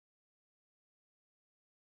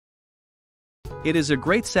It is a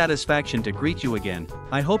great satisfaction to greet you again.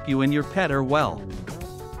 I hope you and your pet are well.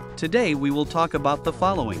 Today we will talk about the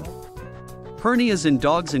following: hernias in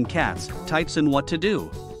dogs and cats, types and what to do.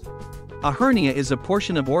 A hernia is a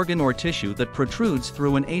portion of organ or tissue that protrudes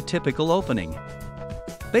through an atypical opening.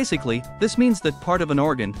 Basically, this means that part of an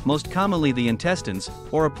organ, most commonly the intestines,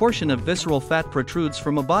 or a portion of visceral fat protrudes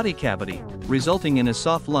from a body cavity, resulting in a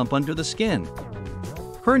soft lump under the skin.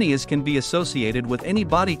 Hernias can be associated with any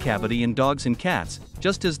body cavity in dogs and cats,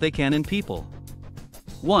 just as they can in people.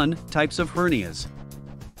 1. Types of hernias.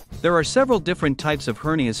 There are several different types of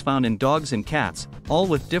hernias found in dogs and cats, all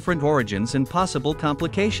with different origins and possible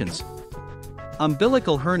complications.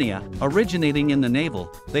 Umbilical hernia, originating in the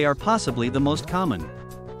navel, they are possibly the most common.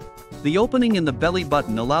 The opening in the belly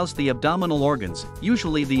button allows the abdominal organs,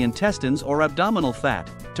 usually the intestines or abdominal fat,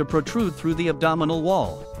 to protrude through the abdominal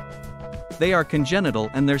wall. They are congenital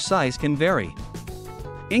and their size can vary.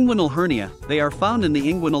 Inguinal hernia, they are found in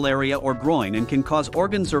the inguinal area or groin and can cause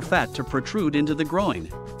organs or fat to protrude into the groin.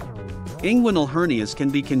 Inguinal hernias can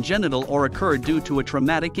be congenital or occur due to a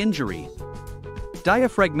traumatic injury.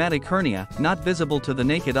 Diaphragmatic hernia, not visible to the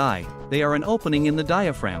naked eye, they are an opening in the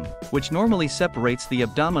diaphragm, which normally separates the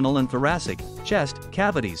abdominal and thoracic, chest,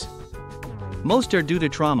 cavities. Most are due to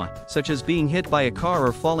trauma, such as being hit by a car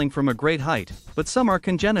or falling from a great height, but some are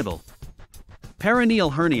congenital.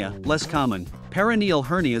 Perineal hernia, less common. Perineal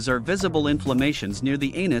hernias are visible inflammations near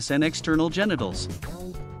the anus and external genitals.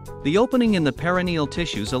 The opening in the perineal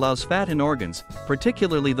tissues allows fat and organs,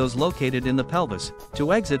 particularly those located in the pelvis,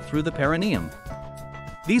 to exit through the perineum.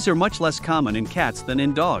 These are much less common in cats than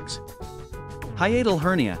in dogs. Hiatal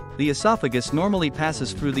hernia, the esophagus normally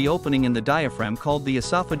passes through the opening in the diaphragm called the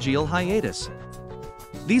esophageal hiatus.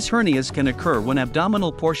 These hernias can occur when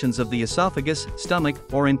abdominal portions of the esophagus, stomach,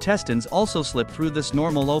 or intestines also slip through this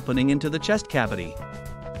normal opening into the chest cavity.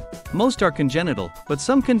 Most are congenital, but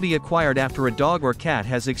some can be acquired after a dog or cat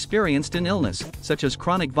has experienced an illness, such as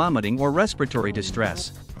chronic vomiting or respiratory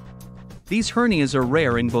distress. These hernias are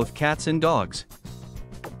rare in both cats and dogs.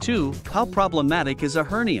 2. How problematic is a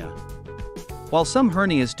hernia? While some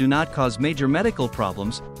hernias do not cause major medical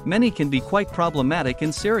problems, many can be quite problematic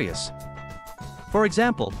and serious. For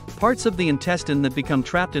example, parts of the intestine that become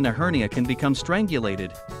trapped in a hernia can become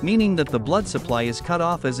strangulated, meaning that the blood supply is cut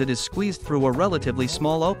off as it is squeezed through a relatively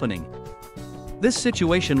small opening. This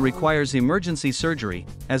situation requires emergency surgery,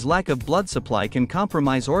 as lack of blood supply can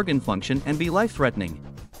compromise organ function and be life-threatening.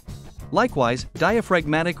 Likewise,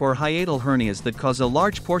 diaphragmatic or hiatal hernias that cause a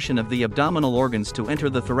large portion of the abdominal organs to enter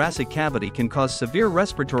the thoracic cavity can cause severe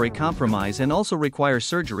respiratory compromise and also require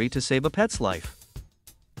surgery to save a pet's life.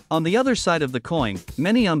 On the other side of the coin,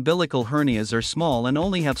 many umbilical hernias are small and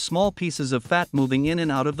only have small pieces of fat moving in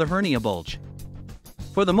and out of the hernia bulge.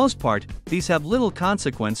 For the most part, these have little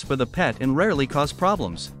consequence for the pet and rarely cause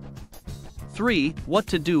problems. 3. What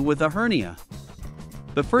to do with a hernia?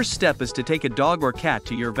 The first step is to take a dog or cat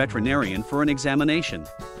to your veterinarian for an examination.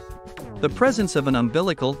 The presence of an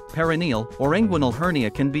umbilical, perineal, or inguinal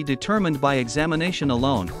hernia can be determined by examination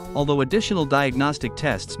alone, although additional diagnostic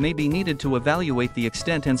tests may be needed to evaluate the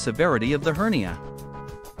extent and severity of the hernia.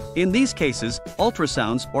 In these cases,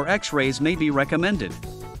 ultrasounds or X-rays may be recommended.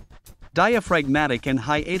 Diaphragmatic and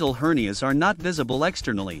hiatal hernias are not visible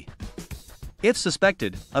externally. If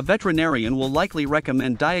suspected, a veterinarian will likely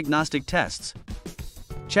recommend diagnostic tests.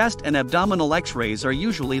 Chest and abdominal X-rays are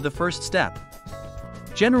usually the first step.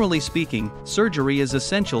 Generally speaking, surgery is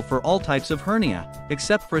essential for all types of hernia,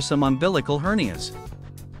 except for some umbilical hernias.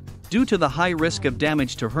 Due to the high risk of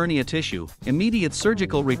damage to hernia tissue, immediate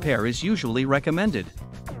surgical repair is usually recommended.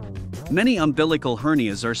 Many umbilical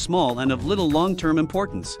hernias are small and of little long-term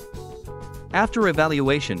importance. After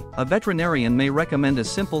evaluation, a veterinarian may recommend a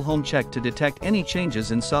simple home check to detect any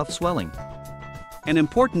changes in soft swelling. An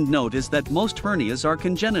important note is that most hernias are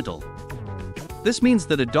congenital. This means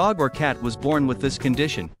that a dog or cat was born with this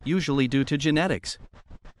condition, usually due to genetics.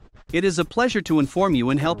 It is a pleasure to inform you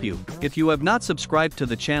and help you. If you have not subscribed to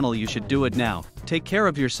the channel, you should do it now. Take care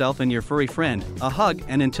of yourself and your furry friend. A hug,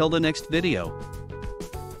 and until the next video.